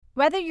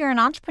Whether you're an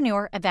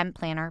entrepreneur, event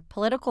planner,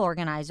 political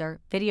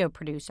organizer, video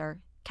producer,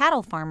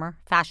 cattle farmer,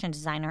 fashion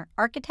designer,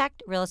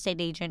 architect, real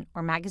estate agent,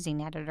 or magazine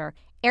editor,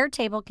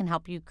 Airtable can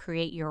help you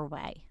create your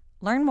way.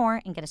 Learn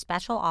more and get a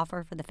special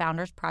offer for the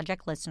Founders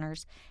Project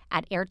listeners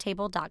at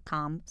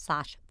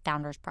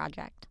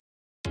airtable.com/foundersproject.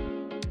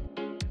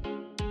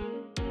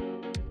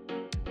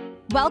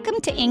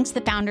 Welcome to Inc.'s The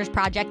Founders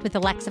Project with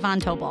Alexa Von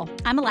Tobel.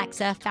 I'm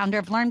Alexa, founder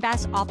of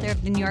LearnVest, author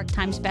of the New York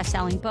Times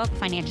bestselling book,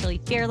 Financially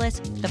Fearless,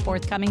 the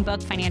forthcoming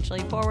book, Financially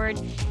Forward,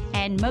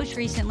 and most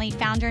recently,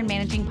 founder and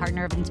managing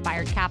partner of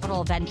Inspired Capital,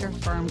 a venture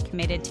firm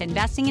committed to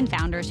investing in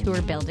founders who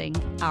are building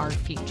our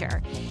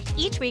future.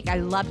 Each week, I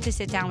love to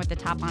sit down with the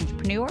top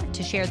entrepreneur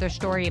to share their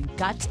story of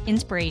guts,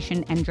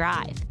 inspiration, and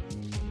drive.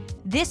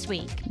 This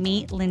week,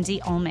 meet Lindsay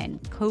Ullman,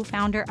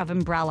 co-founder of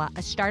Umbrella,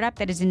 a startup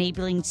that is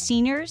enabling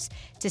seniors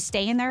to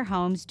stay in their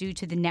homes due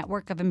to the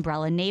network of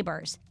Umbrella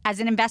neighbors. As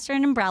an investor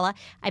in Umbrella,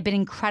 I've been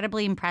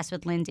incredibly impressed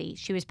with Lindsay.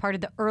 She was part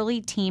of the early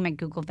team at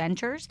Google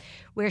Ventures,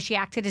 where she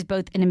acted as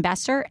both an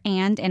investor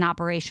and an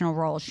operational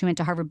role. She went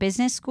to Harvard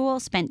Business School,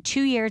 spent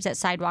 2 years at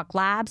Sidewalk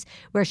Labs,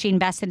 where she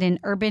invested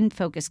in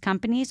urban-focused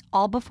companies,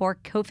 all before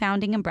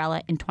co-founding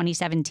Umbrella in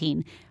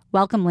 2017.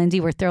 Welcome, Lindsay.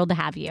 We're thrilled to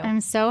have you.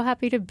 I'm so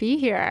happy to be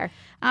here.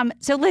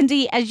 So,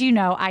 Lindsay, as you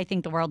know, I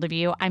think the world of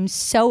you. I'm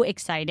so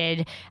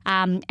excited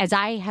as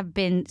I have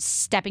been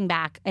stepping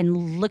back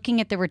and looking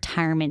at the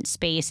retirement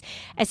space.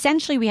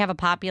 Essentially, we have a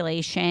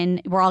population.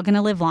 We're all going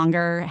to live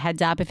longer.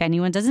 Heads up, if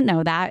anyone doesn't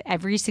know that.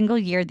 Every single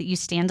year that you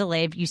stand to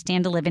live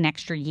an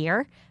extra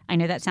year. I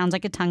know that sounds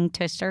like a tongue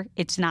twister.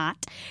 It's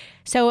not.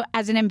 So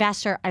as an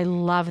investor, I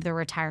love the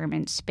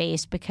retirement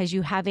space because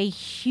you have a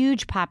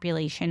huge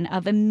population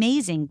of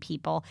amazing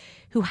people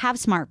who have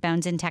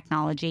smartphones and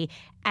technology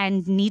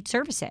and need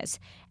services.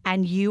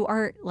 And you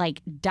are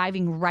like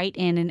diving right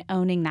in and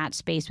owning that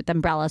space with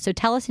Umbrella. So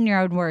tell us in your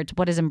own words,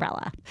 what is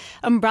Umbrella?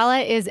 Umbrella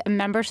is a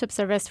membership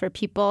service for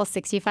people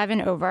 65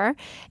 and over.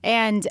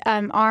 And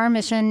our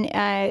mission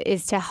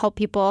is to help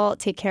people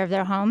take care of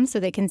their homes so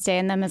they can stay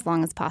in them as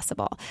long as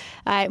possible.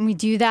 And we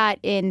do that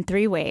in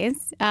 3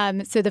 ways.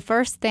 So the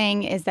first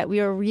thing is that we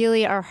are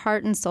really, our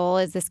heart and soul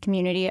is this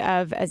community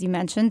of, as you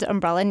mentioned,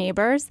 Umbrella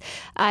neighbors.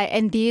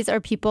 And these are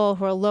people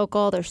who are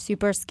local, they're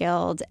super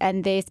skilled,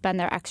 and they spend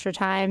their extra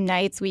time,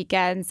 nights,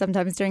 weekends,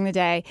 sometimes during the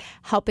day,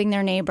 helping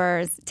their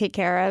neighbors take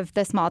care of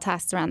the small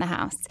tasks around the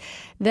house.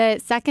 The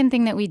second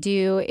thing that we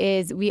do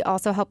is we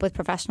also help with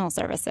professional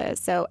services.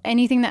 So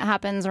anything that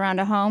happens around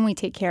a home, we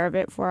take care of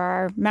it for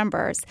our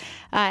members.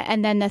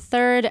 And then the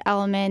third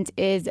element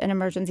is an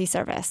emergency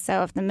service.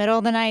 So if in the middle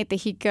of the night the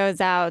heat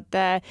goes out,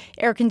 the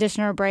air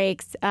conditioner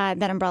breaks,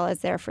 that Umbrella is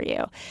there for you.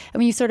 And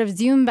when you sort of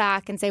zoom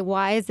back and say,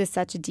 why is this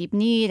such a deep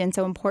need and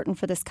so important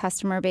for this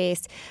customer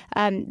base?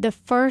 The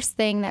first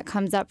thing that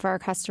comes up for our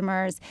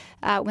customers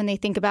when they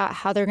think about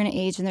how they're going to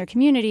age in their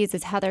communities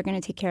is how they're going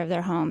to take care of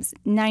their homes.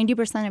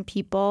 90% of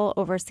people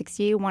over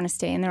 60 want to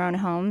stay in their own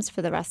homes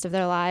for the rest of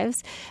their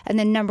lives. And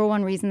the number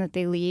one reason that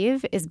they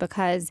leave is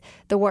because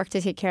the work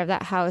to take care of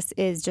that house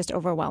is just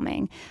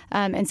overwhelming.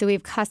 And so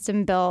we've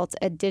custom built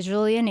a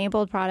digitally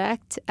enabled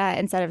product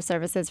and set of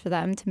services for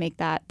them to make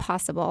that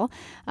possible,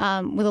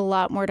 with a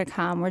lot more to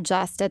come. We're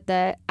just at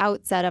the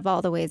outset of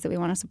all the ways that we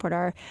want to support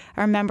our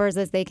members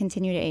as they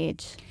continue to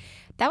age.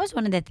 That was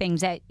one of the things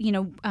that,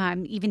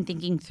 even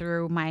thinking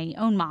through my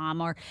own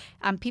mom or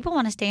people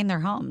want to stay in their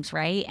homes,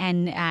 right?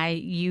 And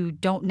you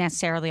don't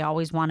necessarily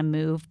always want to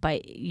move,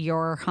 but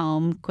your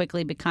home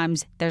quickly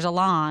becomes there's a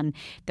lawn,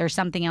 there's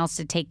something else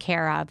to take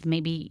care of.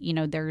 Maybe,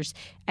 there's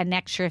an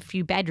extra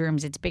few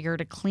bedrooms. It's bigger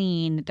to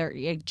clean.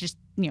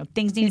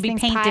 Things need to be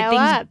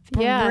painted,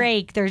 things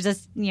break. There's a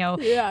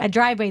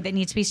driveway that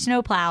needs to be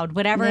snow plowed,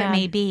 whatever it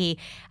may be.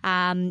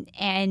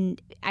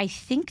 And I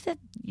think that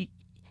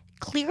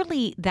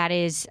clearly that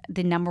is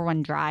the number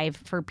one drive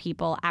for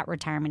people at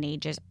retirement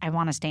ages. I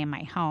want to stay in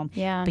my home.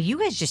 Yeah. But you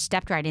guys just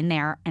stepped right in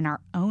there and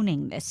are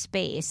owning this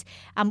space.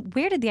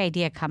 Where did the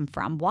idea come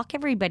from? Walk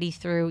everybody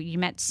through. You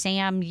met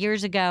Sam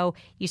years ago.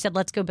 You said,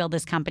 let's go build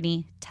this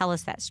company. Tell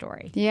us that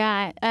story.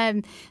 Yeah.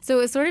 So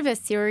it was sort of a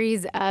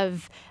series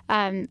of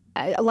a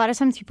lot of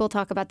times people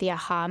talk about the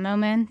aha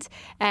moment.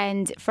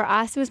 And for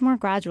us, it was more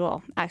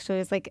gradual. Actually, it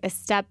was like a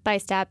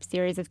step-by-step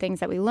series of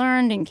things that we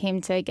learned and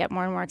came to get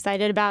more and more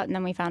excited about. And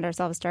then we found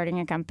ourselves starting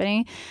a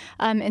company.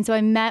 And so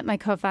I met my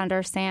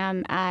co-founder,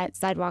 Sam, at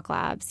Sidewalk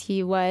Labs.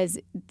 He was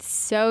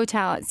so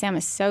talented. Sam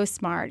is so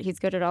smart. He's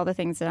good at all the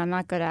things that I'm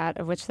not good at,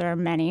 of which there are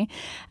many.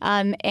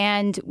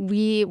 And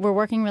we were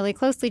working really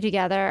closely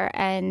together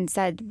and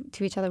said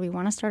to each other, we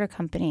want to start a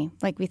company.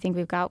 Like, we think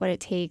we've got what it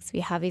takes.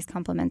 We have these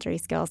complementary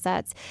skill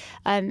sets.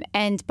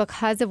 And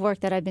because of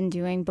work that I've been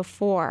doing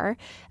before,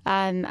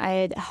 I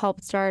had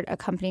helped start a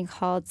company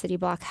called City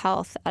Block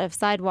Health out of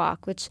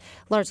Sidewalk, which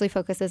largely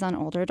focuses on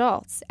older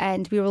adults.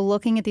 And we were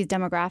looking at these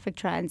demographic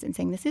trends and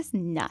saying, this is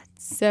nuts.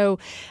 So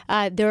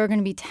there are going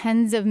to be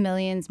tens of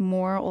millions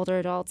more older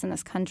adults in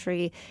this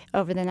country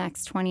over the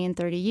next 20 and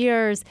 30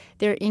 years.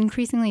 They're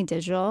increasingly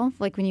digital.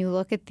 Like when you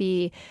look at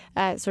the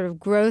sort of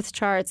growth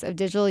charts of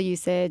digital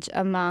usage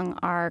among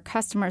our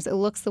customers, it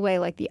looks the way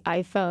like the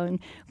iPhone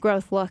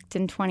growth looked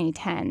in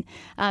 2010.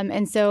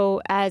 And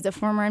so as a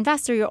former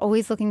investor, you're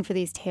always looking for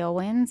these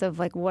tailwinds of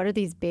like, what are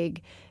these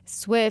big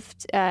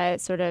swift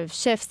sort of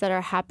shifts that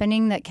are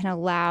happening that can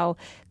allow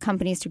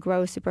companies to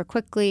grow super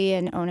quickly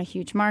and own a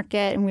huge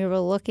market. And we were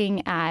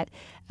looking at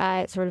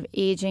sort of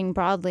aging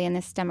broadly in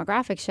this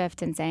demographic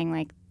shift and saying,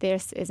 like,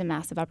 this is a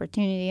massive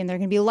opportunity. And there are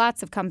going to be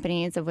lots of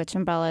companies, of which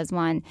Umbrella is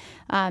one,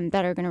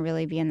 that are going to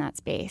really be in that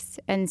space.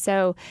 And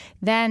so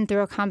then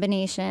through a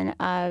combination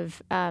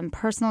of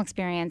personal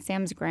experience,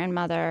 Sam's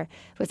grandmother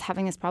was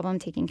having this problem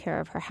taking care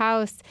of her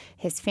house.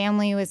 His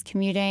family was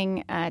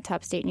commuting to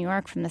upstate New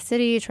York from the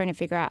city, trying to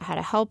figure out how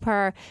to help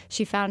her.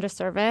 She found a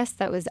service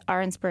that was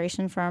our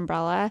inspiration for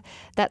Umbrella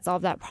that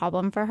solved that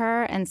problem for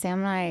her. And Sam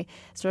and I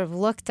sort of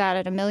looked at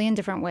it a million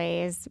different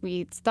ways.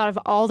 We thought of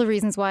all the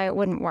reasons why it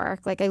wouldn't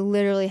work. Like, I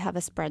literally have a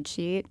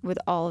spreadsheet with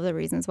all of the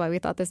reasons why we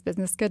thought this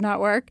business could not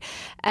work.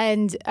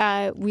 And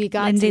we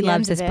got Lindsay to the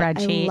loves end a of it.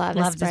 spreadsheet. I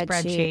love a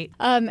spreadsheet.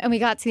 And we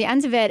got to the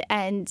end of it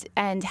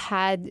and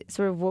had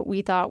sort of what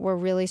we thought were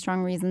really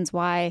strong reasons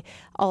why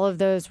all of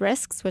those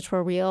risks, which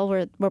were real,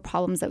 were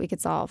problems that we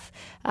could solve.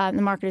 The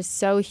market is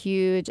so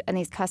huge, and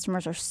these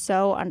customers are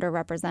so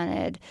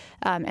underrepresented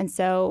and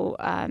so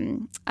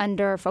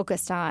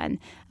under-focused on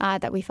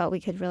that we felt we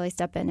could really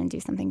step in and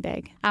do something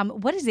big.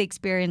 What is the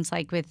experience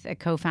like with a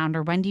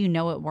co-founder? When do you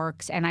know it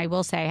works? And I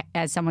will say,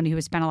 as someone who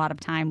has spent a lot of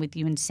time with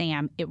you and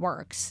Sam, it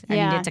works. I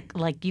mean, it's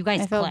like you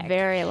guys click. I feel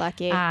very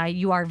lucky.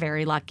 You are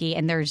very lucky,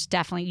 and there's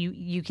definitely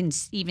you can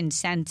even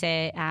sense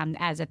it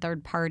as a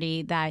third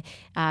party that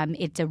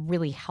it's a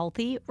really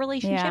healthy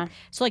relationship. Yeah.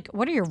 So, like,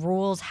 what are your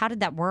rules? How did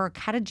that work?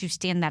 How did you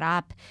stand that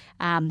up?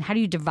 How do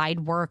you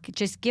divide work?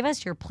 Just give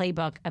us your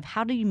playbook of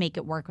how do you make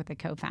it work with a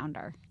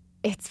co-founder.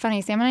 It's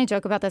funny. Sam and I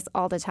joke about this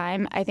all the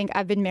time. I think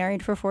I've been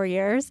married for 4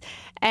 years,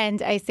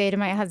 and I say to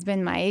my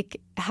husband,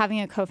 Mike, having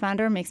a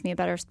co-founder makes me a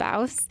better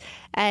spouse,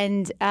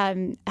 and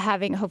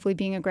hopefully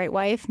being a great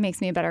wife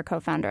makes me a better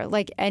co-founder.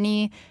 Like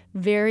any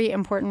very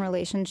important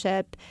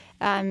relationship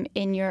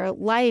in your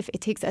life,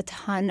 it takes a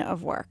ton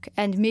of work.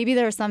 And maybe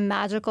there's some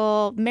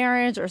magical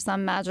marriage or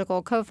some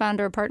magical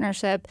co-founder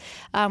partnership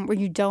where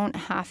you don't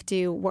have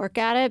to work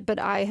at it. But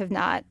I have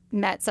not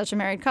met such a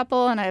married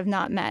couple, and I have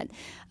not met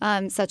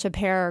such a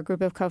pair or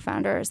group of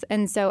co-founders.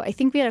 And so I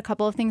think we had a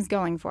couple of things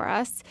going for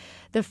us.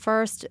 The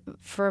first,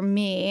 for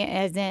me,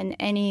 as in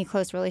any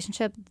close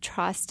relationship,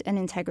 trust and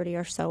integrity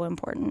are so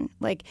important.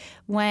 Like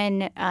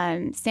when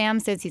Sam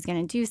says he's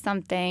going to do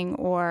something,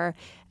 or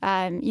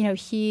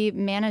he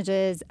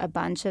manages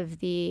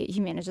he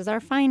manages our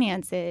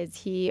finances.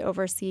 He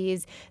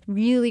oversees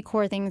really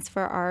core things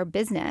for our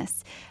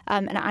business.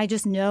 And I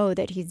just know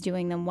that he's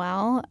doing them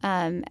well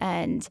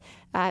and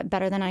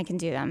better than I can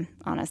do them,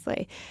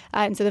 honestly.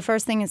 And so the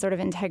first thing is sort of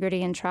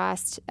integrity and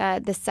trust.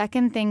 The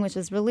second thing, which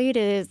is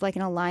related, is like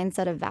an aligned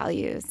set of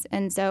values.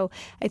 And so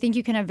I think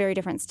you can have very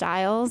different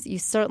styles. You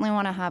certainly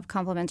want to have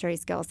complementary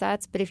skill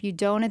sets. But if you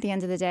don't, at the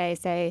end of the day,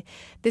 say,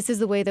 this is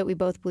the way that we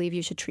both believe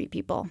you should treat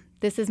people.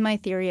 This is my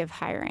theory of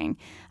hiring.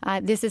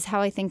 This is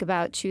how I think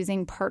about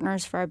choosing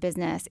partners for our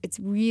business. It's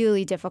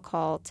really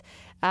difficult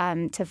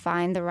to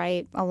find the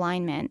right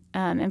alignment.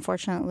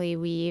 Unfortunately,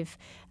 we've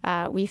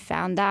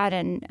found that,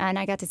 and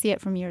I got to see it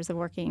from years of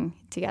working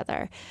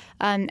together.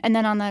 And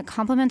then on the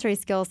complementary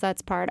skill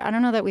sets part, I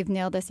don't know that we've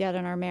nailed this yet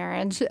in our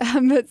marriage,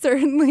 but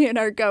certainly in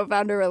our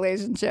co-founder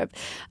relationship,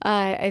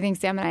 I think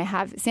Sam and I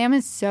have. Sam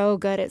is so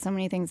good at so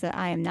many things that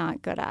I am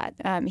not good at.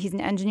 He's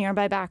an engineer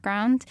by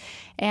background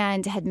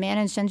and had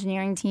managed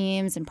engineering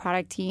teams and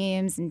product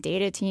teams and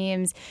data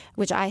teams,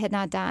 which I had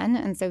not done.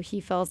 And so he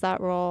fills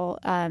that role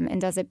and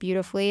does it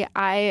beautifully.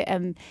 I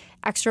am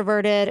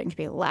extroverted and can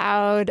be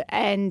loud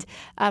and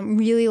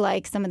really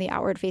like some of the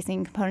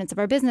outward-facing components of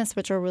our business,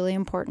 which are really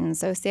important.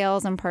 So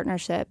sales and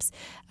partnerships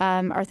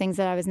are things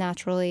that I was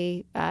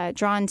naturally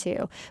drawn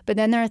to. But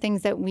then there are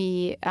things that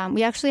we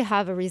actually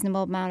have a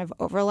reasonable amount of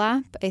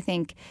overlap. I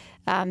think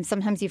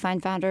sometimes you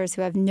find founders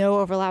who have no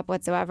overlap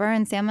whatsoever,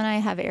 and Sam and I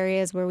have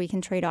areas where we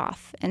can trade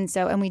off, and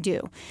we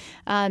do.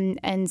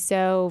 And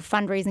so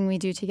fundraising we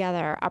do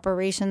together,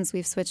 operations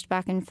we've switched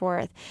back and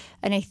forth.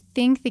 And I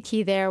think the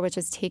key there, which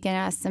has taken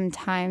us some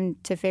time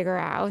to figure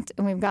out,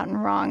 and we've gotten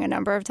wrong a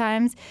number of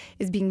times,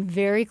 is being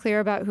very clear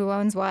about who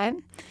owns what,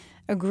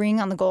 agreeing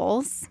on the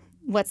goals,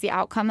 what's the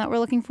outcome that we're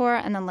looking for,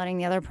 and then letting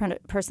the other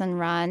person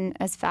run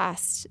as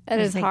fast and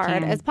as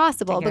hard as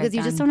possible, because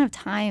you just don't have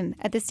time.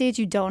 At this stage,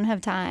 you don't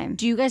have time.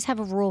 Do you guys have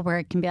a rule where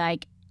it can be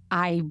like,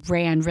 I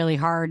ran really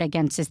hard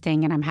against this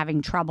thing and I'm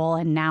having trouble,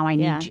 and now I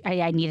need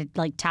to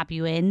like tap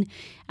you in?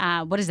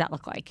 What does that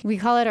look like? We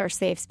call it our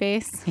safe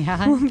space.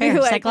 Yeah,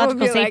 fair.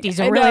 Psychological safety is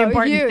a really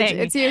important thing.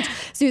 It's huge.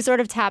 So you sort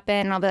of tap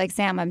in and I'll be like,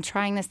 Sam, I'm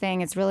trying this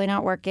thing. It's really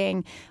not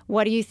working.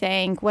 What do you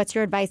think? What's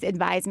your advice?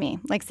 Advise me.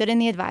 Like sit in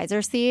the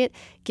advisor seat,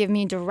 give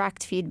me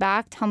direct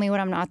feedback, tell me what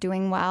I'm not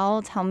doing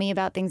well, tell me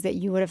about things that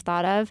you would have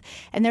thought of.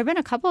 And there have been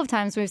a couple of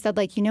times we've said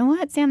like, you know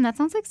what, Sam, that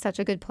sounds like such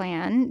a good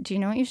plan. Do you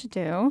know what you should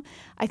do?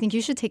 I think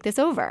you should take this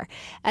over.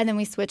 And then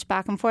we switch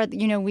back and forth.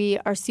 You know,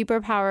 our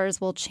superpowers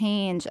will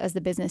change as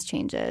the business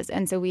changes.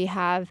 And so we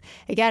have,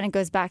 again, it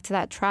goes back to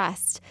that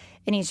trust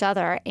in each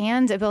other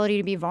and ability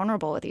to be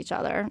vulnerable with each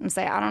other and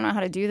say, I don't know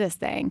how to do this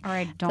thing. Or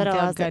I don't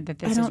feel good that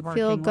this is working. I don't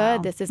feel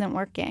good. This isn't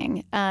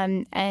working.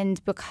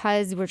 And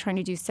because we're trying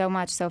to do so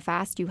much so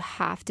fast, you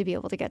have to be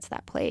able to get to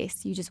that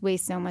place. You just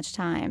waste so much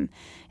time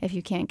if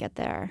you can't get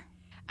there.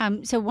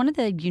 So one of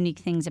the unique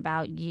things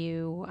about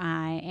you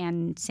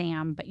and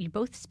Sam, but you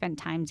both spent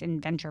times in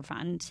venture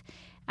funds.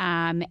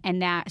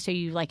 And that, so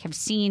you like have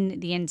seen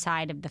the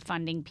inside of the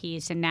funding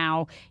piece and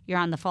now you're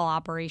on the full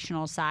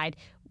operational side.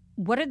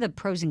 What are the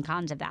pros and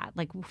cons of that?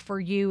 Like for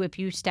you, if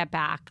you step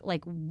back,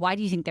 like why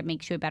do you think that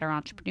makes you a better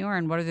entrepreneur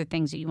and what are the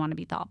things that you want to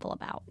be thoughtful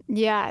about?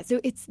 Yeah,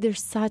 so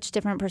there's such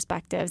different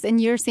perspectives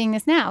and you're seeing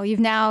this now.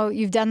 You've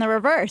done the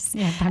reverse.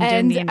 Yeah, I'm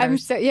doing the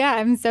inverse.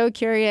 I'm so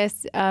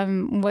curious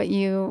what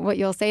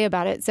you'll say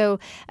about it. So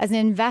as an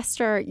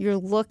investor, you're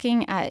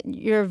looking at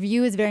your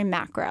view is very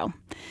macro.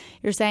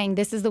 You're saying,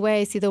 this is the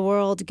way I see the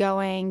world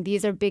going.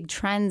 These are big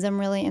trends I'm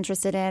really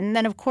interested in. And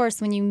then, of course,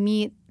 when you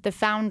meet the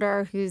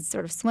founder who's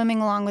sort of swimming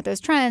along with those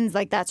trends,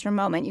 like that's your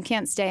moment. You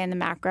can't stay in the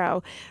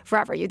macro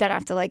forever. You then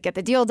have to like get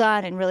the deal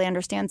done and really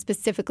understand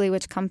specifically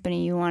which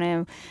company you want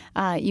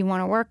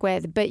to work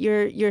with. But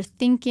you're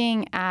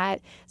thinking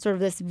at sort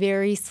of this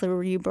very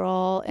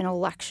cerebral,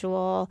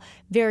 intellectual,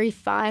 very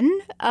fun,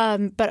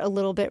 but a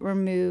little bit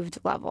removed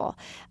level.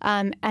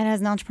 And as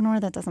an entrepreneur,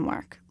 that doesn't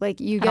work. Like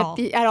you get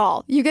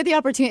the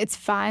opportunity. It's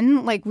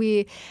fun. Like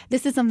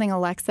this is something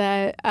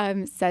Alexa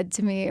said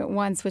to me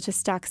once, which has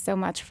stuck so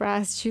much for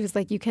us. She was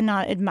like, you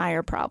cannot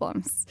admire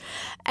problems.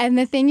 And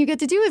the thing you get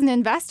to do as an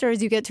investor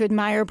is you get to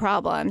admire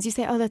problems. You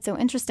say, oh, that's so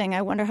interesting.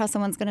 I wonder how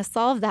someone's going to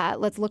solve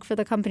that. Let's look for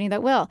the company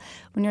that will.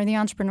 When you're the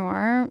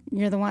entrepreneur,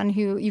 you're the one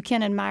who you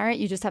can't admire it.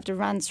 You just have to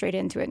run straight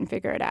into it and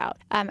figure it out.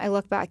 I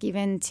look back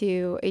even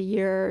to a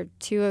year or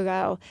two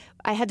ago,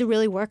 I had to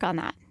really work on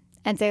that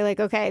and say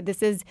like, okay,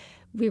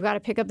 we've got to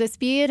pick up the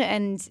speed,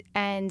 and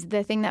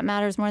the thing that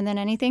matters more than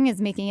anything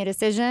is making a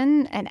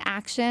decision and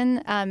action.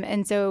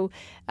 And so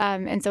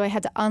I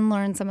had to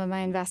unlearn some of my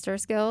investor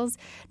skills.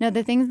 Now,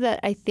 the things that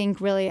I think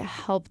really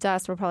helped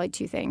us were probably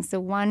two things. So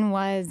one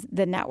was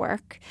the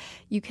network.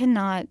 You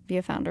cannot be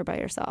a founder by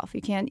yourself.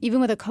 You can't,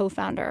 even with a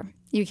co-founder.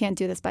 You can't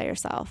do this by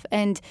yourself.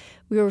 And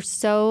we were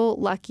so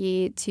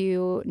lucky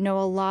to know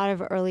a lot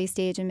of early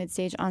stage and mid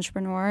stage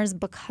entrepreneurs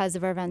because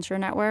of our venture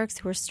networks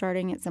who were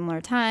starting at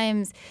similar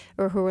times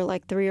or who were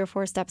like 3 or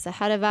 4 steps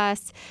ahead of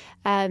us.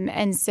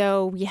 And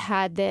so we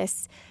had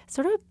this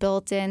sort of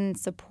built-in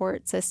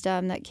support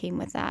system that came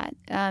with that.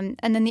 And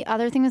then the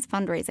other thing was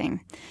fundraising.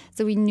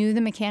 So we knew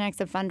the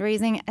mechanics of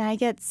fundraising. And I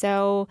get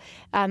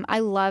I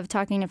love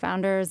talking to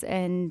founders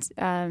and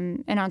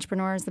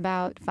entrepreneurs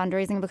about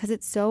fundraising because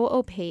it's so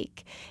opaque.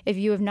 If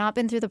you have not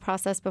been through the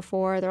process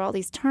before, there are all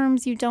these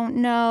terms you don't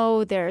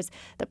know.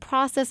 The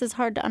process is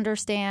hard to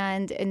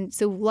understand. And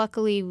so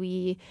luckily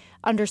we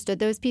understood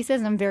those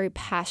pieces. And I'm very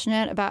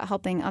passionate about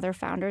helping other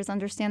founders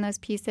understand those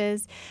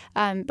pieces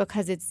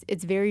because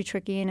it's very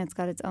tricky and it's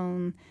got its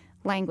own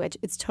language.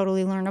 It's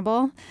totally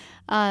learnable,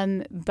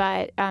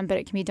 but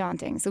it can be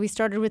daunting. So we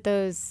started with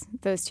those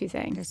two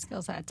things. Your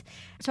skill sets.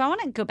 So I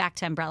want to go back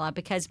to Umbrella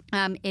because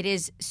it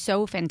is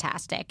so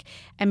fantastic.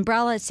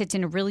 Umbrella sits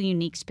in a really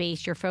unique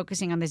space. You're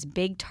focusing on this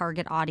big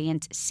target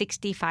audience,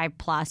 65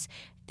 plus.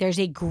 There's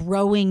a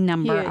growing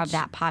number of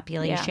that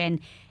population.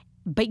 Yeah.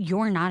 But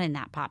you're not in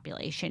that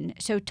population.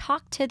 So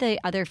talk to the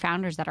other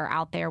founders that are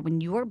out there when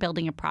you are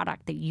building a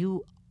product that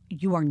you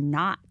are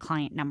not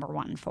client number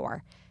one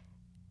for.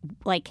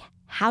 Like,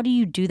 how do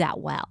you do that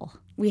well?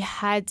 We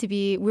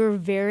were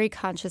very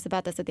conscious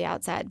about this at the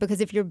outset because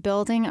if you're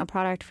building a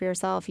product for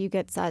yourself, you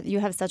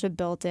have such a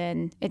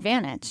built-in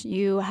advantage.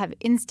 You have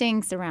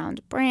instincts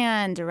around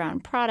brand,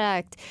 around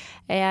product,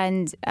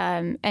 and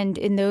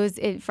in those,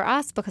 for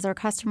us, because our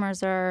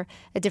customers are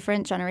a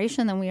different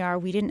generation than we are,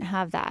 we didn't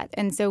have that.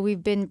 And so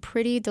we've been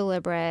pretty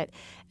deliberate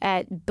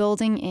at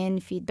building in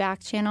feedback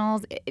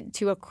channels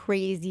to a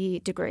crazy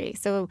degree.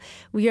 So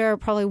we are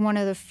probably one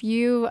of the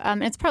few,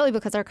 and it's partly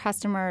because our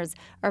customers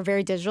are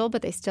very digital,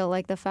 but they still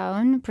like the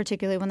phone,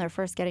 particularly when they're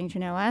first getting to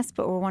know us.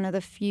 But we're one of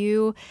the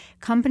few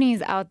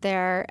companies out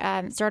there,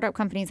 startup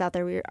companies out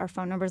there, our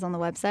phone number's on the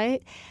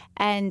website,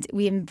 and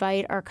we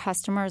invite our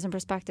customers and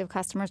prospective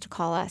customers to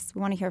call us. We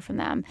want to hear from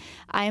them.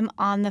 I'm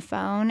on the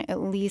phone at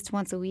least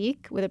once a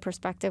week with a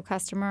prospective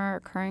customer or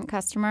current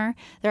customer.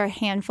 There are a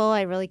handful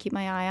I really keep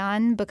my eye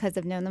on because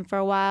I've known them for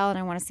a while and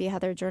I want to see how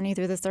their journey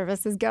through the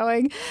service is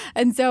going.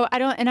 And so I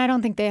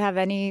don't think they have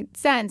any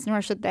sense,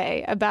 nor should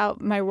they,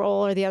 about my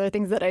role or the other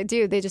things that I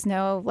do. They just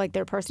know like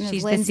their person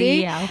is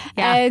Lindsay. The CEO.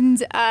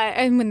 Yeah.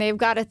 And when they've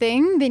got a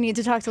thing, they need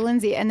to talk to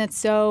Lindsay. And that's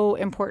so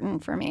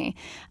important for me.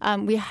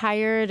 We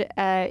hired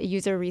a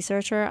user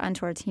researcher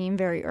onto our team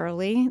very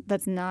early.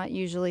 That's not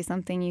usually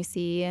something you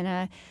see in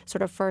a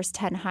sort of first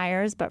 10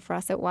 hires, but for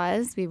us it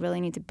was. We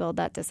really need to build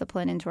that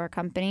discipline into our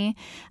company.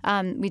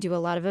 We do a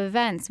lot of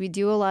events. We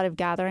do a lot of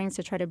gatherings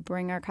to try to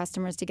bring our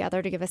customers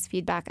together to give us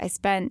feedback. I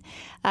spent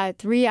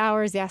 3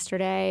 hours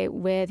yesterday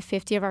with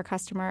 50 of our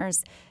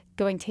customers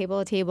going table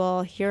to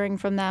table, hearing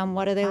from them.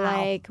 What do they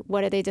like?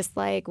 What do they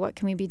dislike? What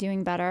can we be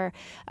doing better?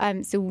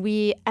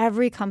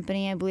 Every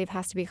company, I believe,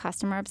 has to be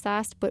customer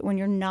obsessed. But when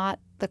you're not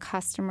the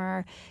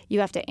customer,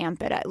 you have to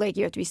amp it. Like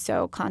you have to be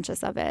so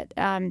conscious of it.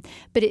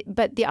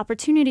 But the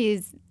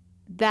opportunities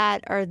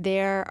that are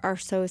there are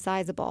so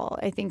sizable.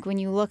 I think when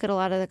you look at a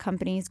lot of the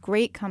companies,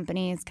 great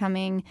companies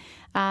coming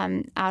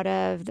out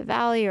of the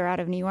Valley or out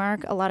of New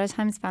York, a lot of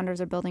times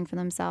founders are building for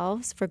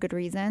themselves for good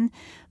reason.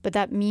 But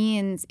that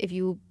means if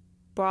you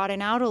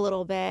broaden out a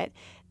little bit,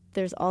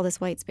 there's all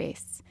this white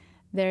space.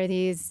 There are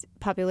these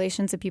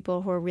populations of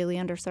people who are really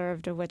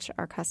underserved, of which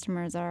our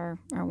customers are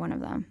one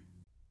of them.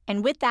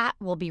 And with that,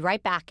 we'll be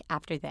right back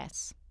after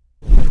this.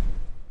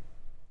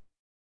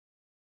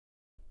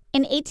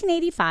 In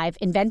 1885,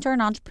 inventor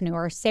and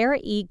entrepreneur Sarah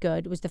E.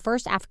 Good was the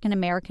first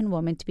African-American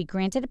woman to be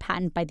granted a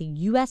patent by the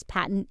U.S.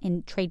 Patent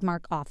and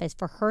Trademark Office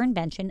for her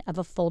invention of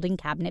a folding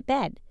cabinet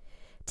bed.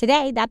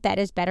 Today, that bed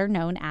is better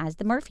known as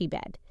the Murphy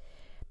bed.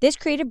 This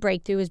creative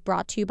breakthrough is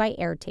brought to you by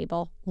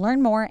Airtable.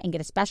 Learn more and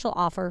get a special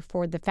offer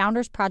for the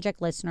Founders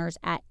Project listeners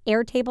at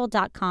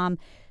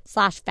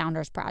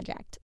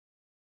airtable.com/foundersproject.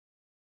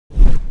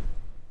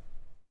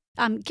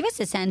 Give us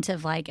a sense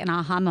of like an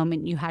aha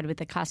moment you had with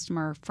a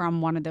customer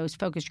from one of those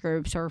focus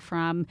groups or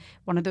from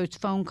one of those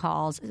phone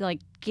calls.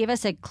 Like, give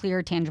us a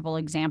clear, tangible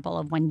example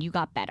of when you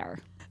got better.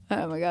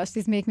 Oh my gosh,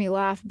 these make me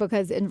laugh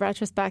because in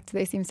retrospect,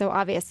 they seem so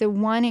obvious. So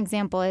one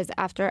example is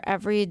after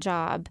every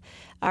job,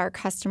 our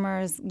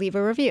customers leave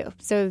a review.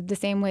 So the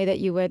same way that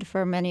you would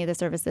for many of the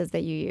services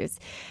that you use.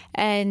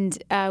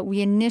 And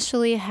we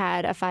initially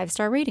had a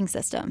 5-star rating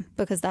system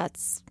because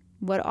that's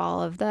what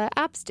all of the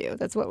apps do.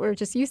 That's what we're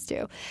just used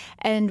to.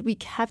 And we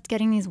kept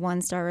getting these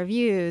 1-star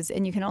reviews,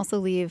 and you can also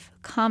leave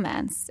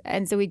comments.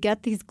 And so we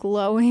get these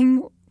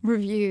glowing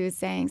reviews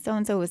saying,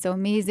 so-and-so was so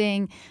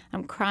amazing,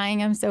 I'm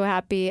crying, I'm so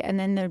happy, and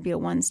then there'd be a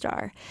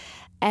 1-star.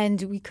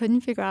 And we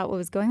couldn't figure out what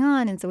was going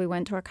on, and so we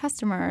went to our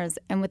customers,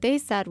 and what they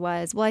said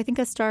was, well, I think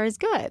a star is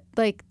good.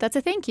 Like, that's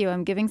a thank you.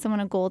 I'm giving someone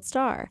a gold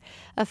star.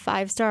 A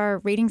 5-star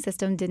rating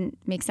system didn't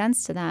make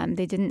sense to them.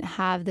 They didn't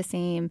have the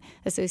same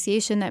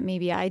association that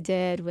maybe I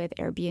did with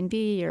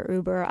Airbnb or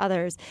Uber or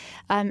others.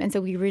 And so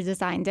we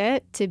redesigned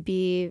it to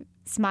be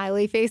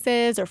smiley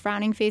faces or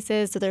frowning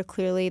faces, so they're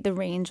clearly the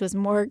range was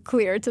more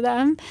clear to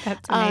them.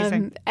 That's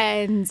amazing.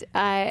 And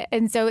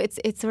so it's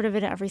sort of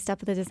in every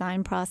step of the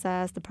design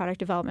process, the product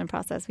development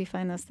process. We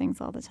find those things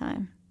all the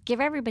time. Give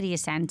everybody a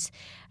sense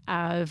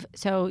of,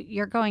 so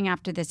you're going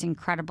after this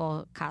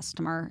incredible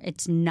customer.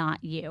 It's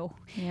not you.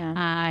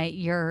 Yeah.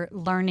 You're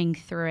learning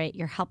through it.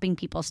 You're helping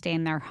people stay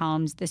in their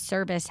homes. The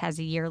service has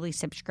a yearly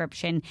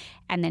subscription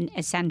and then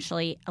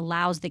essentially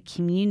allows the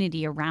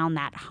community around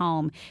that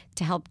home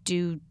to help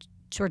do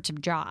sorts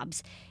of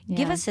jobs. Yeah.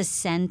 Give us a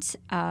sense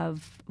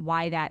of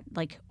why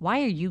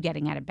are you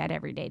getting out of bed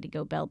every day to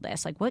go build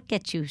this? Like, what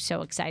gets you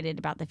so excited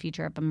about the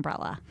future of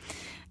Umbrella?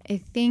 So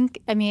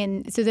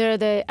there are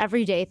the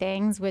everyday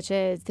things, which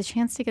is the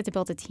chance to get to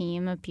build a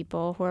team of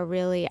people who are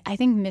really, I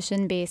think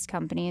mission-based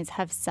companies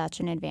have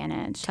such an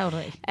advantage.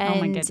 Totally. And oh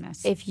my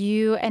goodness. If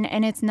you,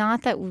 and it's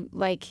not that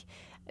like,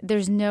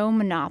 there's no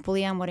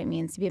monopoly on what it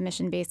means to be a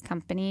mission-based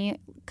company.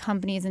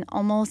 Companies in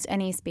almost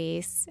any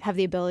space have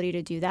the ability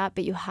to do that,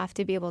 but you have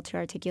to be able to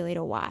articulate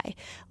a why.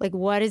 Like,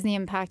 what is the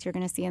impact you're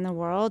going to see in the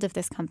world if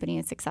this company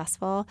is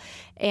successful?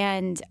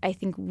 And I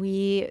think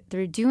we,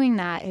 through doing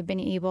that, have been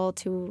able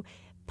to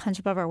punch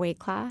above our weight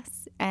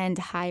class and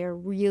hire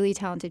really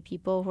talented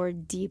people who are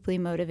deeply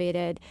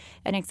motivated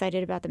and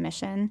excited about the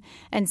mission.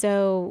 And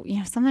so,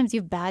 sometimes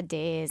you have bad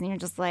days and you're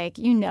just like,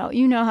 you know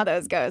how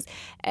those go.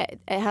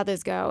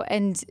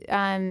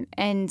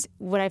 And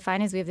what I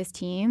find is we have this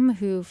team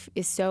who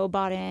is so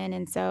bought in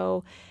and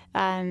so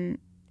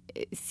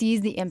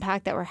sees the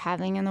impact that we're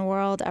having in the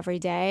world every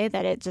day,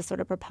 that it just sort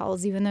of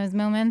propels you in those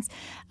moments.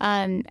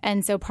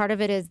 And so part of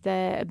it is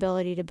the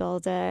ability to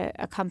build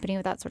a company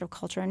with that sort of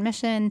culture and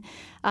mission.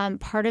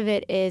 Part of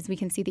it is we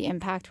can see the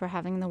impact we're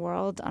having in the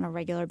world on a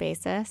regular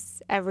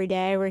basis. Every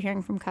day we're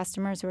hearing from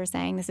customers who are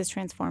saying, this is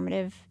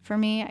transformative for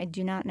me. I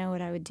do not know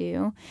what I would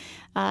do.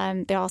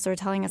 They also are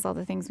telling us all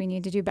the things we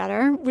need to do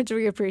better, which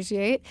we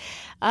appreciate.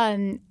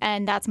 And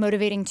that's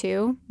motivating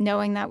too,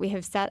 knowing that we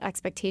have set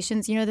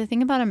expectations. The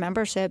thing about a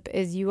membership relationship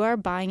is you are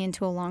buying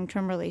into a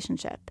long-term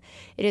relationship.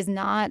 It is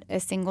not a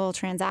single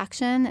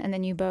transaction and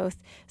then you both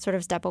sort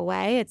of step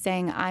away. It's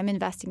saying, I'm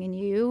investing in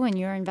you and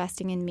you're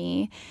investing in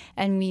me.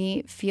 And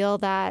we feel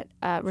that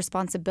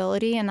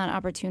responsibility and that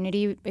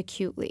opportunity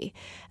acutely.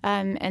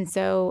 And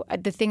so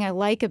the thing I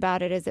like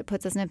about it is it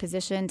puts us in a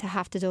position to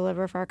have to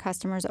deliver for our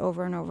customers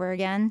over and over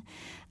again.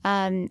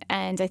 And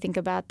I think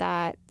about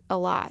that a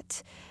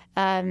lot.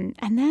 And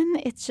then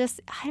it's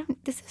just,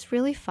 this is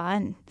really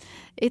fun.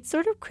 It's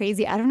sort of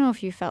crazy. I don't know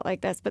if you felt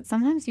like this, but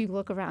sometimes you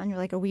look around, you're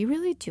like, are we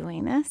really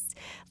doing this?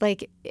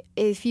 Like,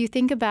 if you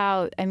think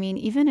about,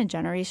 even a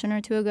generation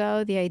or two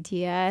ago, the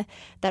idea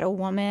that a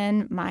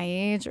woman my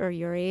age or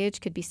your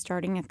age could be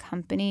starting a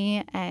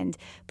company and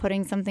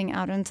putting something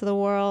out into the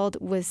world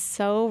was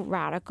so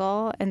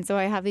radical. And so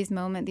I have these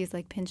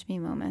like pinch me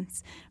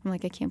moments. I'm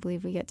like, I can't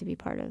believe we get to be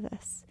part of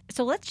this.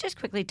 So let's just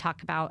quickly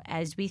talk about,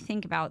 as we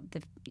think about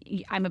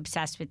I'm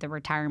obsessed with the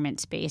retirement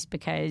space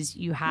because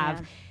you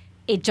have,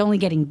 it's only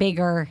getting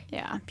bigger.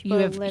 Yeah. People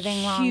you have living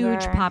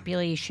huge longer.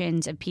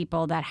 populations of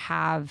people that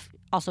have,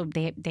 also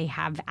they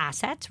have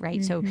assets, right?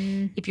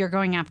 Mm-hmm. So if you're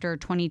going after a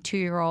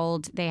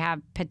 22-year-old, they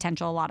have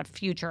potential, a lot of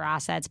future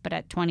assets, but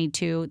at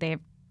 22, they have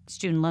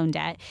student loan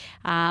debt,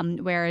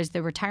 whereas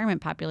the retirement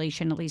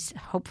population, at least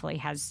hopefully,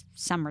 has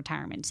some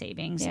retirement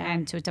savings. Yeah.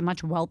 And so it's a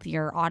much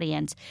wealthier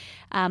audience.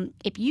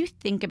 If you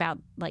think about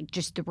like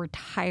just the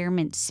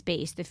retirement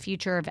space, the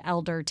future of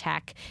elder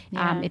tech,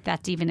 if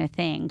that's even a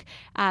thing,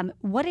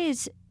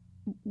 what's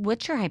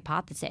your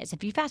hypothesis?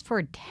 If you fast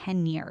forward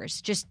 10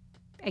 years, just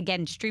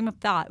again, stream of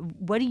thought,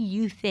 what do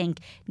you think,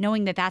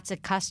 knowing that that's a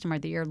customer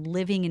that you're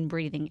living and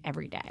breathing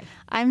every day?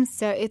 It's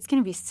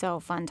going to be so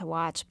fun to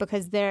watch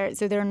because there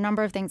are a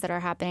number of things that are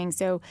happening.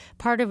 So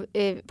part of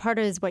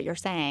is what you're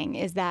saying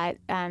is that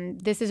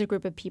this is a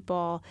group of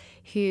people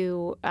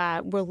who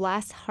were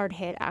less hard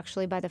hit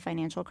actually by the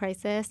financial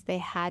crisis. They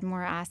had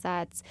more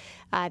assets,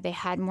 they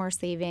had more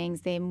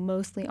savings, they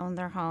mostly own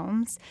their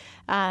homes.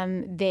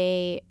 So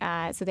they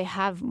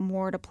have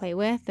more to play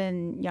with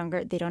than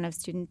younger. They don't have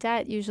student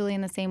debt usually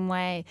in the same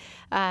way.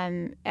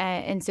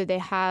 And so they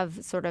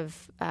have sort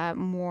of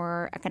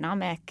more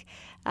economic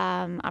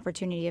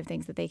opportunity of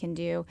things that they can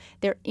do.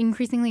 They're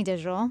increasingly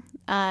digital.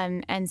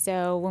 And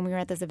so when we were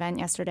at this event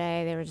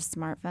yesterday, they were just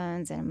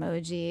smartphones and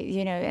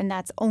emoji, and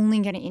that's only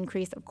going to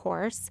increase, of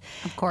course.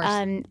 Of course.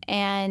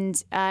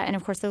 And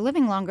of course, they're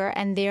living longer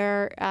and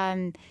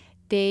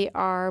they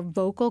are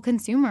vocal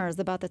consumers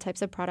about the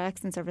types of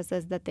products and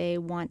services that they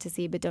want to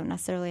see but don't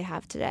necessarily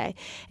have today.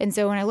 And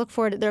so when I look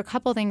forward, there are a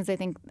couple things I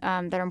think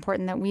that are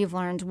important that we've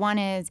learned. One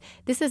is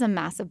this is a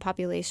massive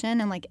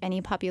population, and like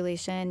any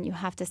population, you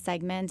have to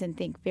segment and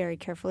think very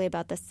carefully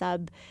about the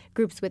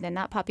subgroups within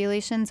that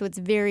population. So it's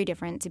very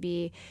different to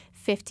be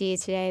 50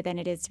 today than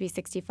it is to be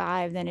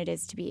 65, than it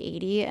is to be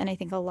 80. And I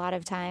think a lot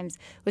of times,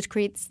 which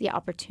creates the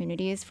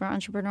opportunities for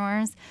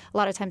entrepreneurs, a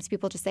lot of times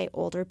people just say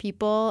older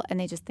people and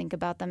they just think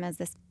about them as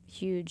this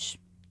huge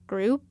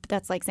group.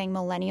 That's like saying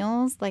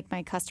millennials, like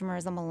my customer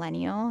is a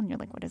millennial. And you're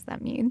like, what does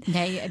that mean?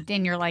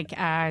 Then you're like,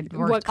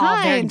 we're what all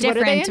very kind? different.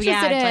 What are they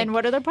interested in? Like,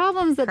 what are the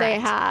problems that they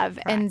correct. have?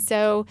 Correct. And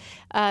so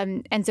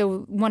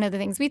one of the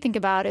things we think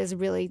about is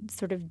really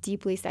sort of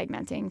deeply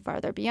segmenting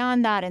farther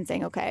beyond that and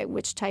saying, okay,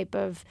 which type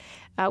of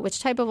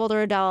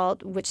older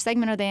adult, which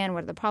segment are they in?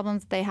 What are the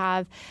problems that they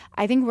have?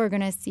 I think we're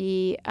going to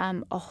see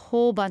a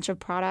whole bunch of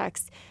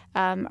products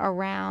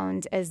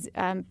around as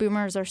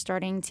boomers are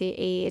starting to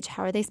age.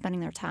 How are they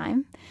spending their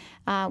time?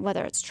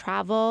 Whether it's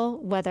travel,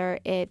 whether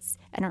it's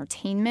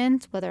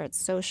entertainment, whether it's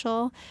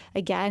social.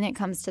 Again, it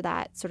comes to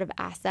that sort of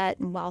asset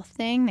and wealth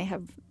thing. They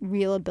have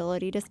real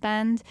ability to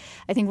spend.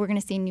 I think we're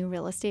going to see new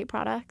real estate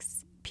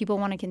products. People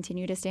want to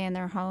continue to stay in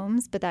their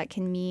homes, but that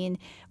can mean,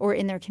 or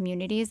in their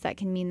communities, that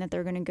can mean that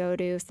they're going to go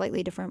to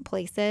slightly different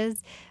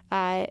places.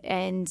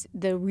 And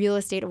the real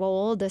estate of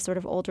old, the sort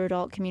of older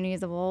adult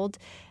communities of old,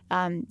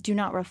 do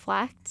not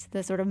reflect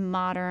the sort of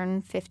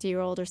modern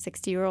 50-year-old or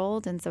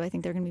 60-year-old. And so I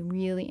think there are going to be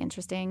really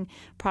interesting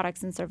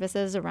products and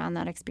services around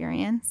that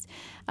experience.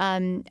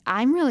 I'm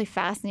really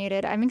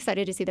fascinated. I'm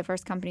excited to see the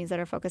first companies that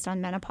are focused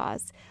on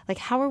menopause. Like,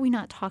 how are we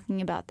not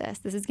talking about this?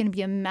 This is going to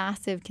be a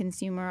massive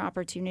consumer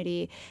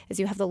opportunity as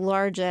you have the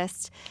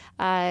largest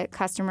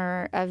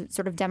customer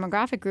sort of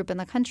demographic group in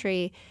the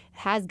country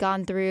has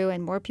gone through,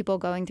 and more people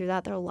going through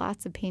that. There are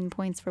lots of pain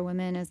points for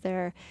women as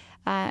they're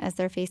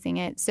facing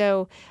it.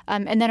 So,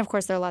 and then of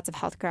course there are lots of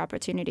healthcare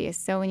opportunities.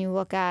 So when you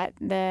look at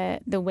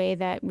the way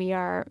that we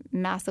are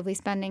massively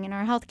spending in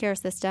our healthcare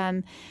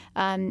system,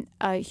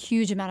 a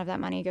huge amount of that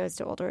money goes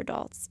to older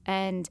adults,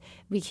 and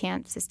we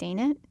can't sustain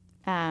it.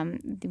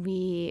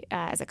 We,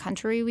 as a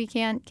country, we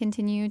can't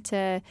continue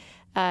to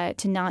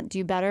not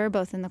do better,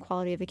 both in the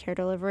quality of the care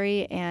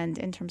delivery and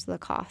in terms of the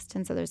cost.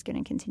 And so there's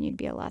going to continue to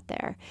be a lot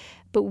there.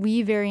 But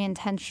we very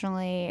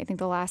intentionally, I think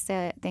the last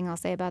thing I'll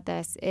say about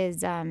this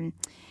is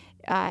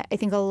I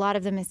think a lot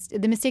of the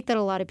mistake that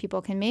a lot of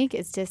people can make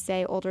is to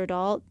say older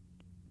adult,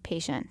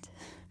 patient.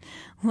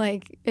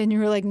 And you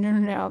were like,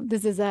 no.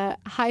 This is a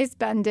high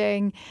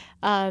spending,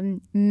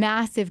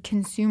 massive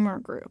consumer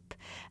group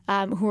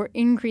who are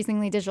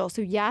increasingly digital.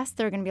 So yes,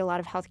 there are going to be a lot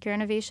of healthcare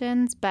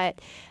innovations, but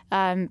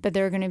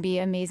there are going to be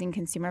amazing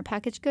consumer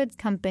packaged goods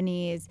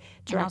companies,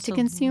 direct to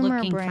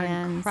consumer brands,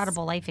 for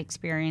incredible life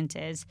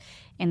experiences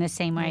in the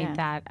same way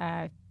that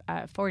a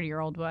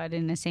 40-year-old would,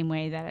 in the same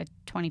way that a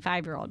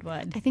 25-year-old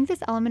would. I think this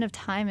element of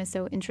time is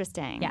so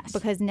interesting. Yes.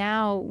 Because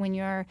now when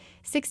you're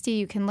 60,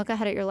 you can look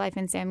ahead at your life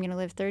and say, I'm going to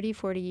live 30,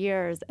 40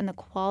 years, and the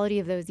quality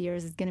of those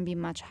years is going to be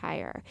much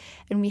higher.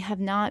 And we have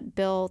not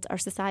built, our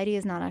society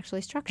is not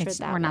actually structured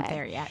that way. We're not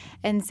there yet.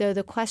 And so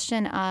the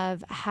question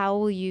of how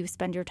will you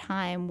spend your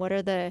time, what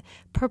are the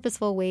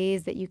purposeful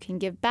ways that you can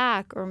give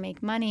back or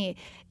make money?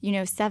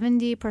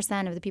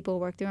 70% of the people who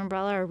work through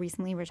Umbrella are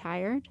recently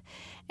retired.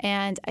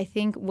 And I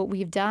think what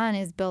we've done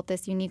is built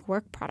this unique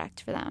work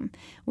product for them,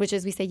 which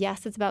is we say,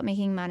 yes, it's about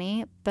making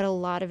money, but a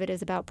lot of it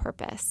is about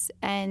purpose.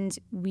 And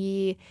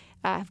we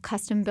have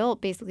custom built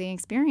basically an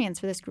experience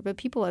for this group of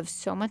people who have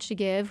so much to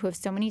give, who have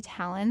so many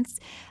talents,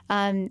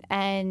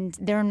 and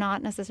there are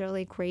not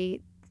necessarily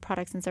great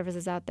products and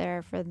services out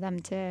there for them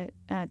to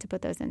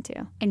put those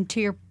into. And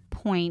to your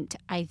point,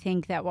 I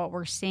think that what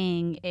we're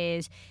seeing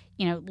is,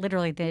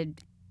 literally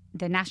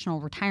the national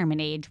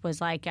retirement age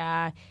was like,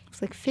 it's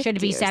like 50 should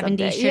it be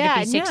 70, should it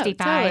be 65?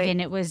 Totally.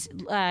 And it was,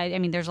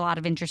 there's a lot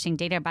of interesting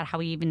data about how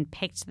we even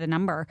picked the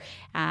number,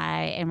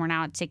 and we're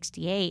now at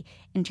 68.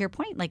 And to your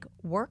point, like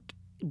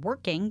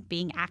working,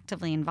 being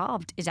actively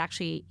involved is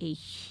actually a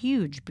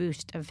huge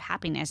boost of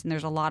happiness. And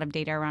there's a lot of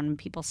data around when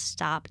people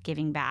stop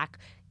giving back,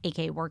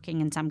 aka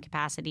working in some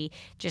capacity,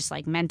 just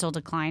like mental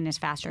decline is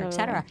faster, et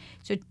cetera.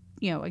 So,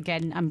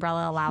 again,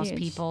 Umbrella allows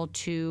people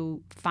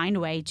to find a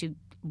way to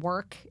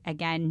work,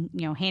 again,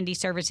 handy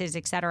services,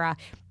 et cetera,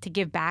 to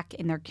give back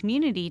in their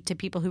community to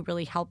people who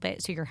really help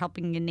it. So you're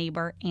helping a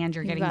neighbor and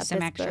you're getting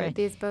some extra.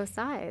 These both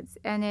sides.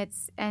 And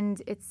it's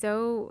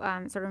so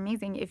sort of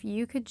amazing. If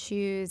you could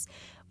choose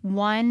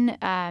one,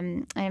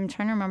 I'm trying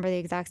to remember the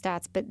exact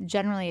stats, but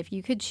generally if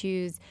you could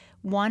choose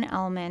one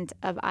element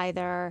of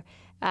either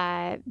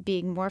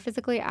being more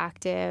physically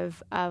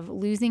active, of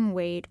losing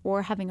weight,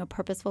 or having a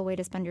purposeful way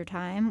to spend your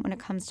time, when it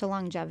comes to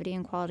longevity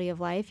and quality of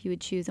life, you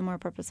would choose a more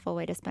purposeful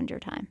way to spend your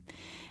time.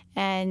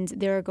 And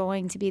there are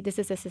going to be, this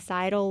is a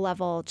societal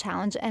level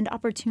challenge and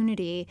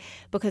opportunity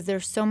because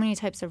there's so many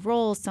types of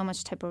roles, so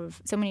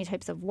many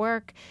types of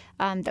work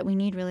that we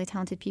need really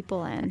talented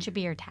people in. That should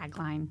be your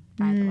tagline,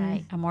 by the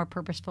way. A more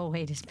purposeful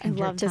way to spend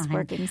your time. I love this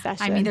working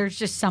session. I mean, there's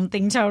just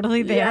something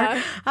totally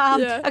there.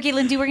 Okay,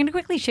 Lindsay, we're going to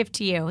quickly shift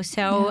to you.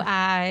 So,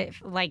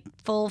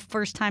 full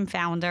first-time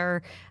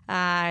founder,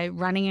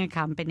 running a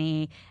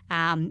company,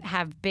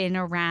 have been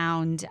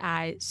around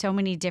so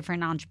many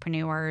different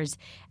entrepreneurs.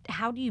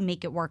 How do you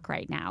make it work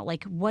right now?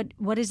 Like,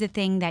 what is the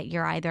thing that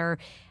you're either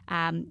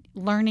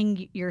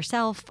learning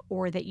yourself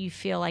or that you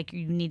feel like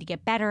you need to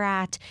get better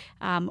at,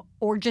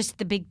 or just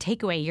the big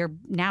takeaway? You're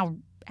now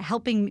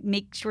helping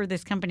make sure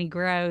this company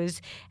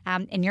grows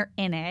and you're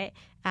in it.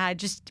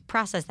 Just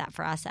process that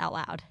for us out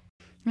loud.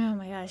 Oh,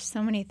 my gosh,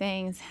 so many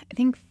things. I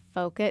think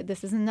focus.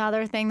 This is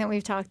another thing that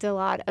we've talked a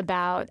lot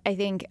about. I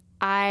think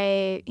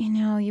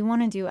you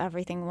want to do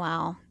everything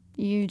well.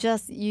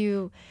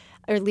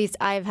 Or at least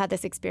I've had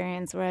this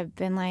experience where I've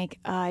been like,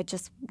 I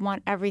just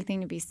want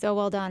everything to be so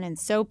well done and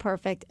so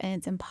perfect, and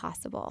it's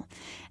impossible.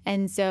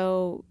 And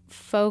so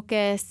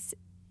focus.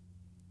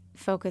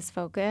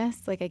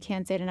 Like, I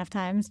can't say it enough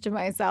times to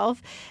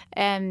myself,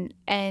 and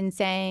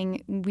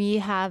saying we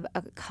have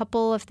a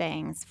couple of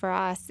things for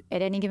us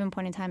at any given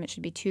point in time. It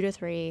should be 2 to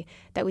 3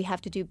 that we have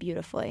to do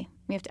beautifully.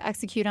 We have to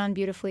execute on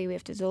beautifully. We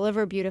have to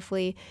deliver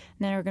beautifully.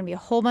 And then there are going to be a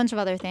whole bunch of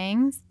other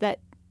things that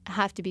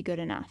have to be good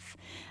enough.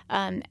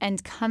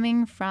 And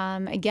coming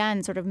from,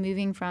 again, sort of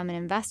moving from an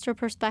investor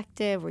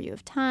perspective where you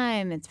have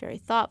time, it's very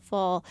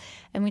thoughtful,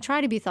 and we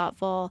try to be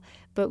thoughtful,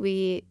 but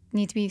we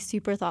need to be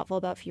super thoughtful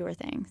about fewer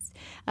things.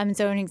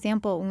 So an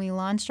example, when we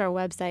launched our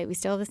website, we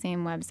still have the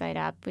same website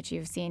app, which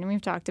you've seen and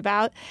we've talked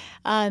about.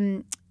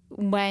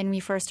 When we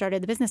first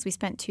started the business, we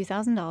spent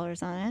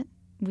 $2,000 on it.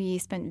 We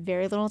spent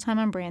very little time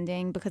on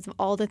branding because of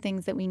all the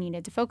things that we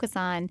needed to focus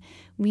on.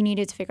 We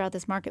needed to figure out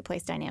this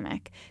marketplace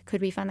dynamic.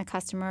 Could we find the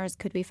customers?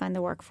 Could we find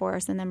the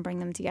workforce? And then bring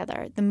them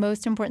together. The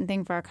most important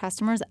thing for our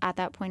customers at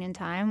that point in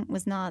time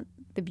was not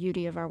the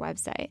beauty of our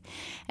website.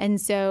 And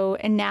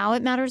now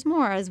it matters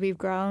more as we've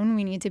grown.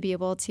 We need to be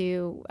able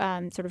to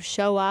sort of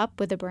show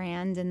up with a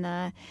brand and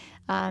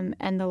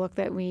the look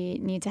that we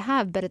need to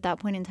have. But at that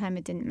point in time,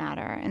 it didn't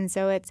matter. And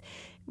so it's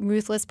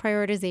ruthless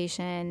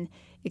prioritization,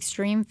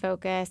 extreme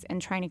focus,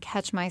 and trying to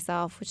catch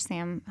myself, which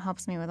Sam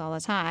helps me with all the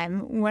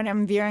time, when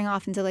I'm veering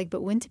off into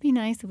but wouldn't it be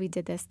nice if we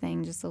did this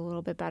thing just a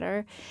little bit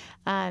better?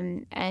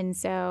 And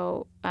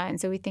so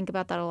we think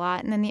about that a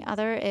lot. And then the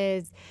other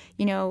is,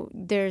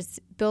 there's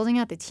building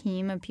out the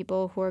team of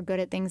people who are good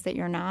at things that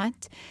you're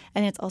not.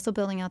 And it's also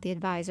building out the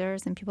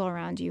advisors and people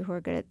around you who are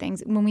good at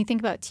things. When we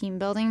think about team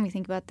building, we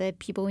think about the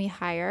people we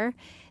hire.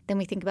 Then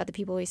we think about the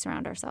people we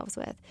surround ourselves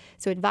with.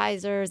 So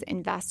advisors,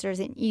 investors,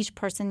 and each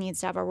person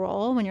needs to have a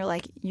role when you're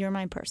like, you're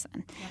my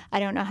person. Yeah. I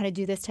don't know how to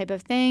do this type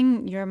of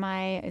thing. You're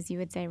my, as you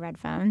would say, red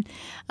phone.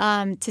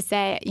 To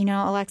say,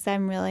 Alexa,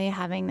 I'm really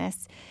having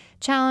this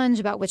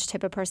challenge about which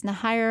type of person to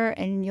hire.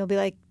 And you'll be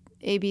like,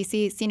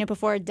 ABC, seen it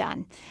before,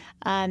 done.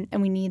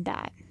 And we need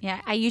that.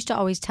 Yeah, I used to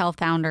always tell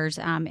founders,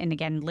 and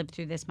again, lived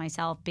through this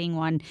myself, being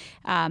one,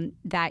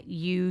 that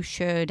you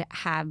should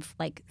have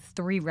like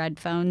 3 red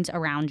phones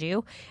around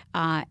you.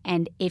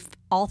 And if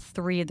all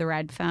 3 of the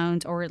red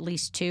phones, or at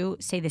least 2,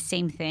 say the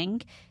same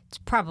thing, it's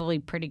probably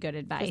pretty good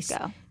advice.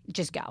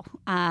 Just go.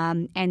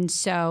 And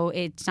so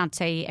it's not to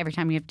say every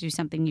time you have to do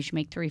something you should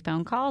make 3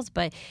 phone calls,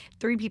 but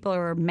 3 people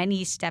are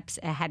many steps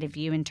ahead of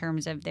you in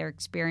terms of their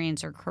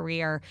experience or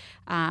career,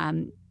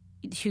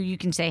 who you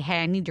can say,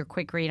 hey, I need your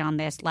quick read on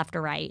this, left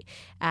or right,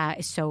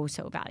 is so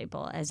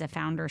valuable as a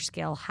founder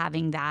skill.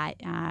 Having that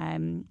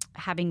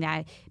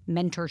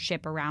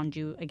mentorship around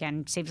you,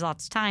 again, saves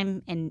lots of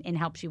time and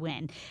helps you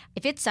win.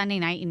 If it's Sunday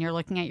night and you're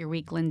looking at your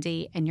week,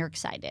 Lindsay, and you're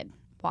excited,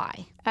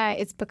 why?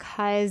 It's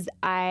because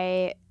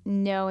I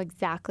know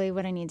exactly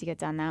what I need to get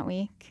done that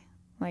week.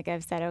 Like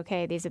I've said,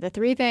 okay, these are the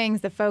 3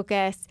 things, the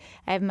focus.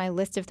 I have my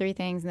list of 3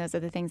 things, and those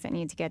are the things that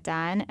need to get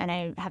done, and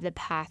I have the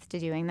path to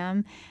doing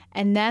them.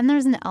 And then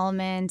there's an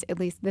element, at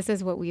least this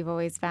is what we've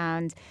always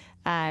found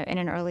in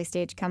an early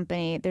stage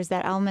company, there's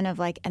that element of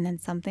like, and then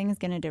something is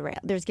going to derail.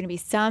 There's going to be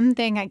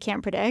something I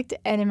can't predict.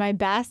 And in my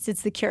best,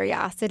 it's the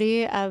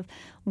curiosity of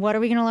what are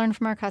we going to learn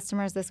from our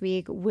customers this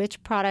week?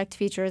 Which product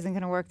feature isn't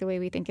going to work the way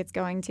we think it's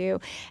going to?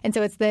 And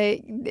so it's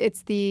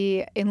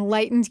the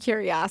enlightened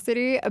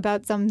curiosity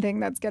about something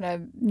that's going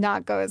to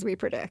not go as we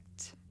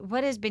predict.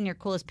 What has been your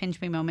coolest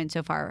pinch me moment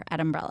so far at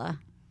Umbrella?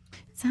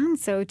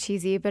 Sounds so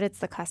cheesy, but it's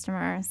the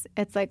customers.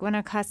 It's like when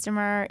a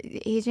customer,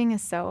 aging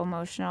is so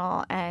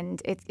emotional and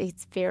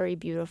it's very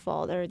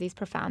beautiful. There are these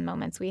profound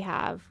moments we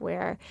have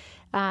where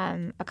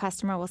a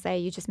customer will say,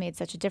 you just made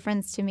such a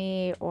difference to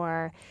me,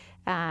 or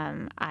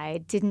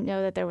I didn't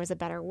know that there was a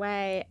better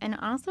way. And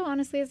also,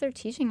 honestly, as they're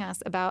teaching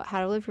us about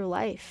how to live your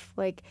life.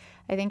 Like,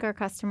 I think our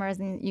customers,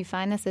 and you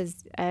find this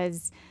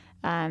as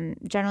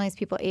generally as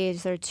people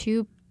age, there are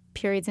 2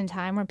 periods in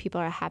time where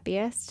people are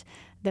happiest.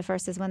 The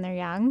first is when they're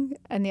young,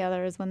 and the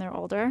other is when they're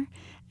older.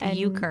 The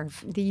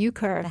U-curve. The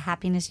U-curve. The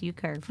happiness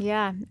U-curve.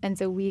 Yeah. And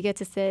so we get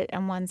to sit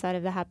on one side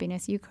of the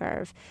happiness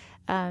U-curve,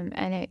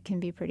 and it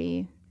can be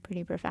pretty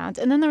profound.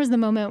 And then there was the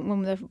moment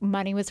when the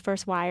money was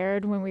first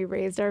wired, when we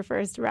raised our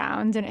first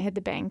round and it hit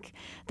the bank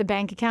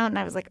account. And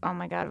I was like, oh,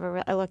 my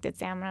God. I looked at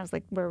Sam and I was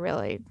like,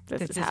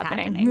 this is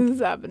happening. This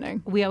is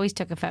happening. We always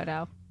took a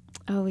photo.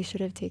 Oh, we should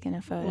have taken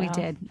a photo. We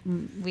did.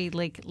 We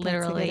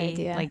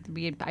literally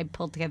I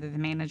pulled together the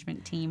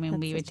management team and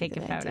we would take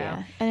a photo.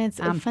 Idea. And it's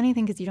a funny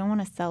thing because you don't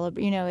want to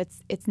celebrate.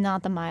 It's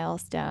not the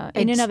milestone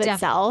in and of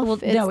itself. Well,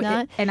 it's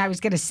not. And I was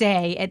going to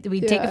say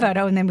we'd take a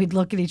photo and then we'd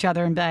look at each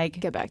other and be like,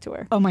 get back to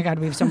work. Oh my God,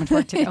 we have so much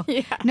work to do.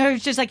 Yeah. No,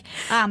 it's just like,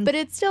 but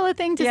it's still a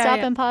thing to stop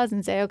and pause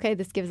and say, okay,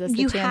 this gives us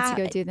the chance to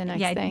go do the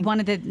next thing.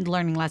 One of the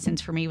learning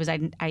lessons for me was I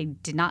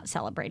did not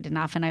celebrate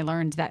enough, and I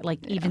learned that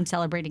even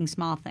celebrating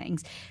small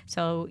things.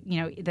 So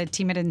the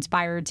team at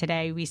Inspired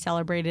today, we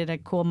celebrated a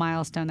cool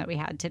milestone that we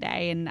had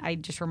today, and I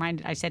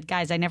said,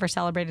 guys, I never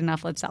celebrate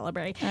enough. Let's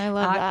celebrate. I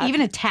love that.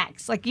 Even a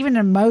text, like even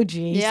an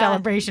emoji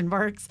celebration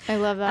works. I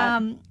love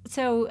that.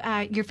 So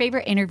your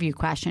favorite interview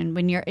question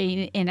when you're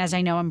in, as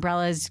I know,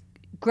 Umbrella's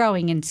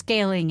growing and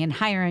scaling and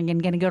hiring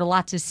and going to go to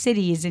lots of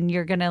cities, and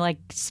you're going to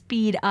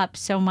speed up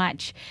so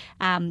much.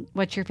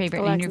 What's your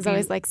favorite Alexa's interview?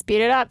 Always like,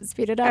 speed it up.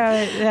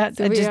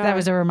 That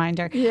was a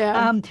reminder.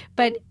 Yeah.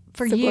 But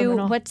for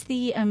Subliminal. you, what's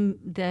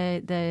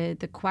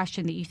the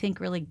question that you think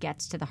really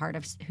gets to the heart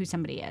of who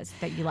somebody is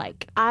that you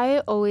like?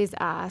 I always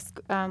ask,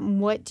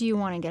 what do you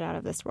want to get out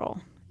of this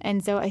role?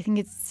 And so I think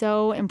it's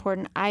so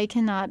important. I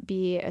cannot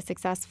be a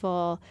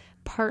successful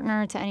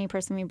partner to any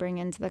person we bring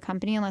into the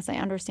company unless I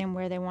understand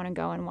where they want to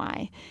go and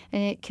why.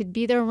 And it could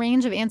be their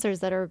range of answers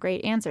that are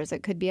great answers.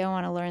 It could be I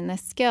want to learn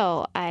this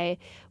skill. I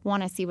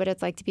want to see what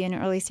it's like to be in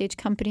an early stage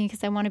company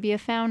because I want to be a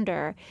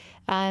founder.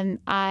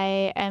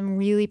 I am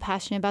really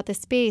passionate about the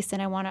space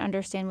and I want to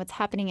understand what's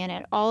happening in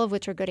it, all of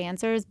which are good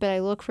answers. But I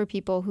look for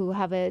people who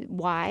have a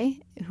why,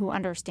 who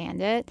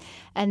understand it.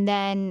 And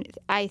then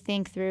I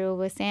think through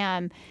with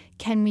Sam,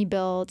 can we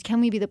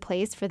be the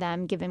place for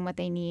them given what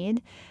they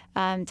need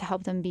to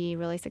help them be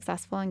really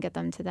successful and get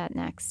them to that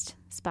next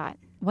spot?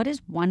 What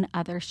is one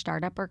other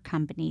startup or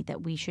company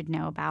that we should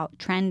know about,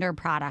 trend or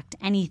product,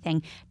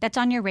 anything that's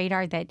on your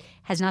radar that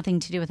has nothing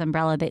to do with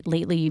Umbrella that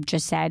lately you've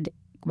just said,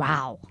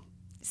 wow?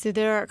 So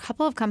there are a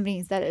couple of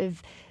companies that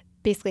have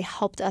basically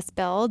helped us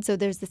build. So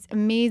there's this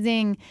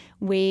amazing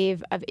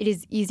wave of it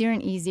is easier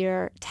and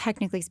easier,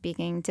 technically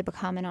speaking, to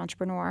become an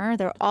entrepreneur.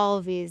 There are all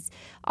of these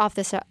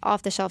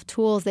off-the-shelf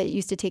tools that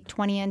used to take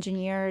 20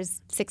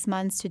 engineers 6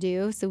 months to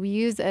do. So we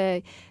use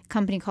a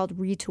company called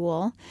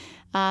Retool,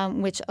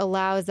 which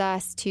allows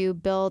us to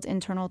build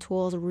internal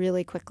tools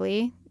really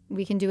quickly.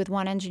 We can do with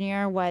one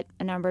engineer what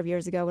a number of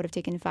years ago would have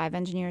taken 5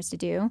 engineers to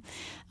do.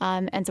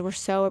 And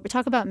so we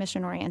talk about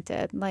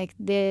mission-oriented, like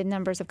the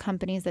numbers of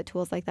companies that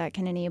tools like that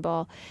can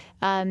enable.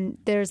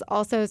 There's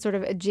also sort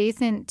of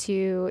adjacent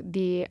to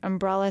the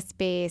umbrella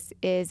space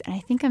is, and I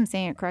think I'm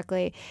saying it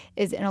correctly,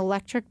 is an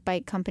electric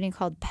bike company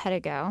called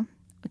Pedigo,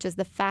 which is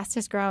the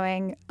fastest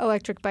growing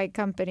electric bike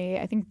company,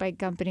 I think bike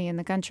company in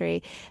the country.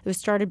 It was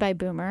started by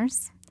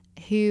boomers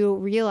who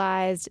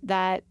realized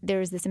that there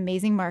was this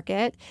amazing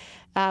market,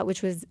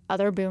 which was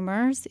other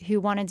boomers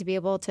who wanted to be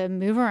able to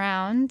move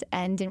around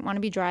and didn't want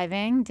to be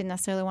driving, didn't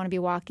necessarily want to be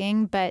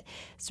walking, but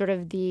sort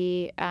of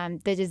the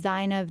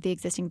design of the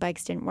existing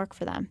bikes didn't work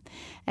for them.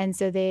 And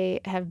so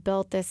they have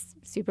built this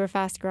super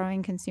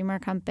fast-growing consumer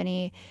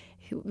company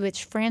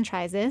which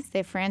franchises. They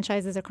have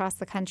franchises across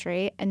the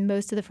country, and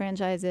most of the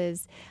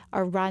franchises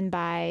are run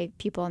by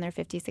people in their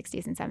 50s,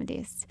 60s, and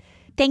 70s.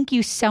 Thank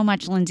you so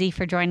much, Lindsay,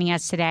 for joining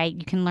us today.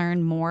 You can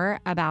learn more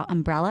about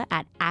Umbrella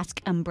at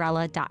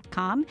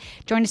askumbrella.com.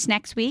 Join us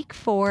next week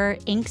for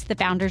Inks, the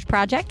Founders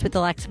Project with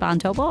Alexa Von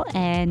Tobel.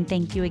 And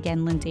thank you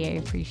again, Lindsay. I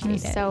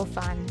appreciate it. So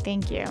fun.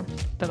 Thank you.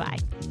 Bye-bye.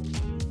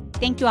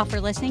 Thank you all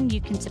for listening.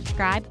 You can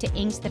subscribe to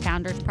Inks, the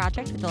Founders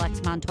Project with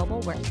Alexa Von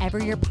Tobel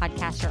wherever your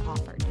podcasts are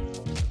offered.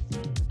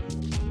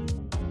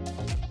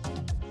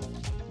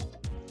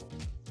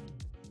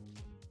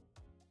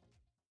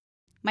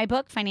 My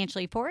book,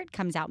 Financially Forward,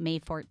 comes out May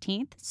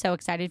 14th. So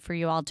excited for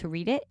you all to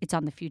read it. It's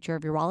on the future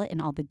of your wallet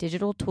and all the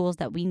digital tools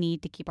that we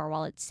need to keep our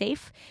wallets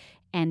safe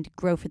and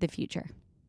grow for the future.